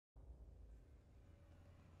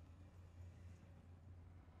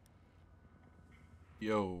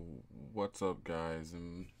Yo, what's up guys,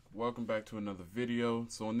 and welcome back to another video.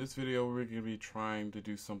 So in this video we're going to be trying to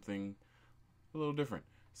do something a little different.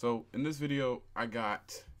 So in this video I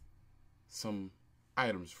got some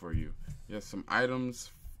items for you. Yes, some items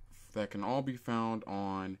that can all be found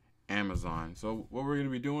on Amazon. So what we're going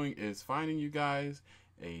to be doing is finding you guys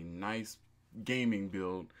a nice gaming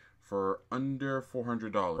build for under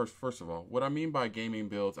 $400. First of all, what I mean by gaming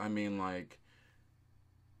builds, I mean like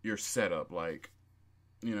your setup, like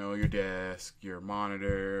your desk, your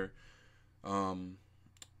monitor, your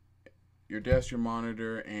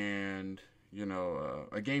monitor, and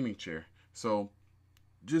a gaming chair. So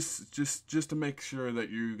just to make sure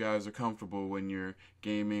that you guys are comfortable when you're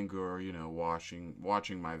gaming or watching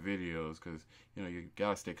my videos, because you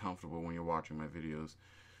gotta stay comfortable when you're watching my videos.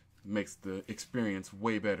 It makes the experience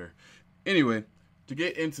way better. Anyway, to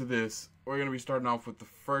get into this, we're gonna be starting off with the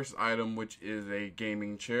first item, which is a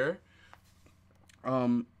gaming chair.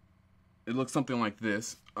 It looks something like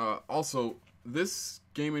this. Also, this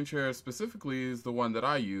gaming chair specifically is the one that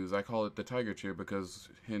I use. I call it the tiger chair because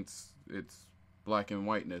hence it's black and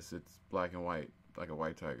whiteness. It's black and white, like a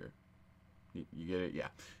white tiger. You get it? Yeah.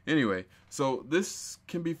 Anyway, so this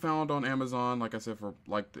can be found on Amazon, like I said, for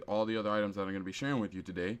all the other items that I'm going to be sharing with you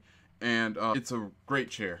today. And it's a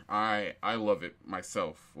great chair. I love it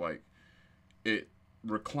myself. Like, it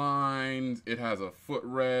reclines, it has a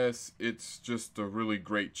footrest, it's just a really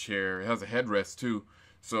great chair. It has a headrest too,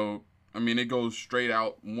 so I mean it goes straight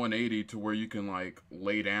out 180 to where you can like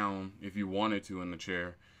lay down if you wanted to in the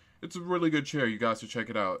chair. It's a really good chair. You guys should check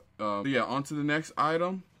it out. Yeah, on to the next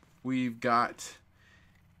item. We've got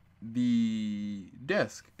the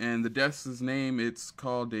desk, and the desk's name, it's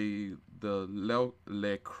called the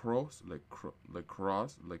Le Cross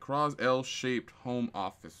L-shaped home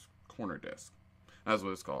office corner desk. That's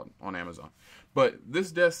what it's called on Amazon. But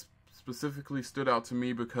this desk specifically stood out to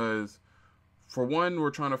me because, for one,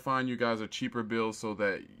 we're trying to find you guys a cheaper build so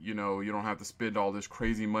that you don't have to spend all this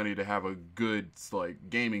crazy money to have a good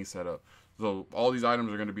gaming setup. So all these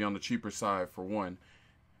items are going to be on the cheaper side, for one,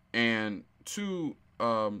 and two,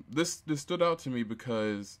 this stood out to me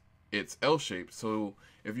because it's L-shaped. So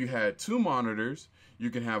if you had two monitors,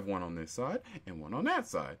 you can have one on this side and one on that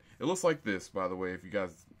side. It looks like this, by the way, if you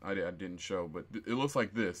guys, I didn't show, but it looks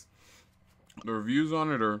like this. The reviews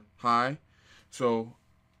on it are high, so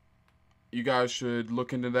you guys should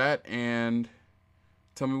look into that and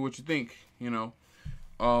tell me what you think,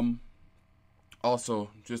 Also,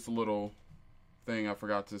 just a little thing I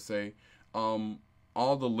forgot to say. All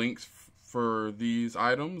the links for these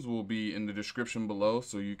items will be in the description below,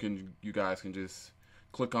 so you guys can just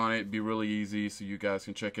click on it. It'd be really easy, so you guys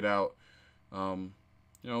can check it out.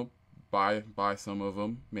 Buy some of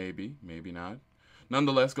them, maybe not.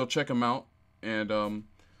 Nonetheless, go check them out. And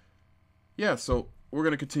yeah, so we're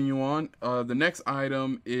gonna continue on. The next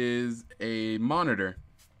item is a monitor.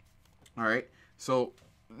 All right, so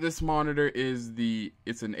this monitor is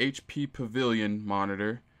it's an HP Pavilion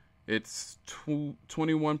monitor. It's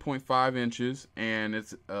 21.5 inches, and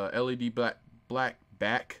it's a LED black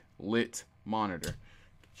backlit monitor.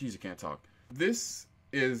 Jeez, I can't talk. This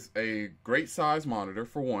is a great size monitor,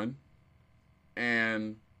 for one,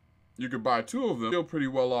 and you could buy two of them. Still pretty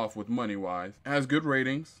well off with money wise. It has good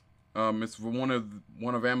ratings. It's one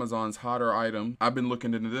of Amazon's hotter items. I've been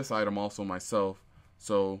looking into this item also myself,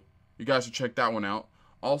 so you guys should check that one out.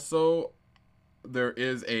 Also, there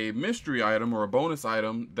is a mystery item or a bonus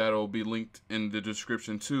item that'll be linked in the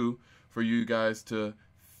description too for you guys to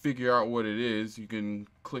figure out what it is. You can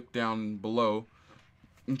click down below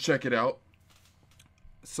and check it out.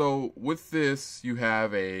 So with this, you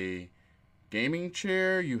have a gaming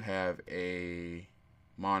chair, you have a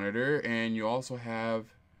monitor, and you also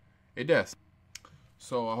have a desk.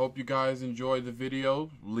 So I hope you guys enjoyed the video.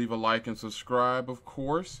 Leave a like and subscribe, of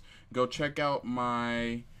course. Go check out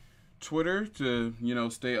my Twitter to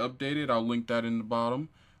stay updated. I'll link that in the bottom.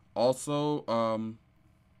 Also,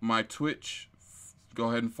 my Twitch, go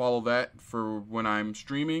ahead and follow that for when I'm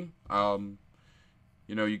streaming.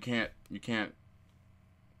 You can't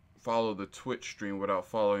follow the Twitch stream without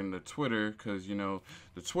following the Twitter, because the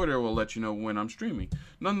Twitter will let you know when I'm streaming.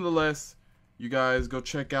 Nonetheless, you guys go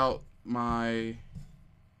check out my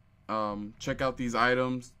check out these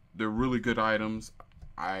items. They're really good items.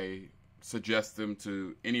 I suggest them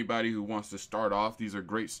to anybody who wants to start off. These are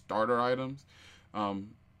great starter items,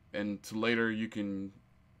 and to later you can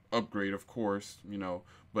upgrade, of course,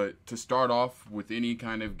 but to start off with any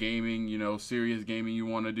kind of gaming, serious gaming you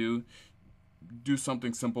want to do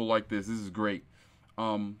something simple like this. This is great.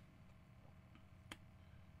 So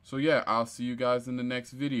yeah, I'll see you guys in the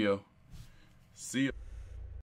next video. See ya.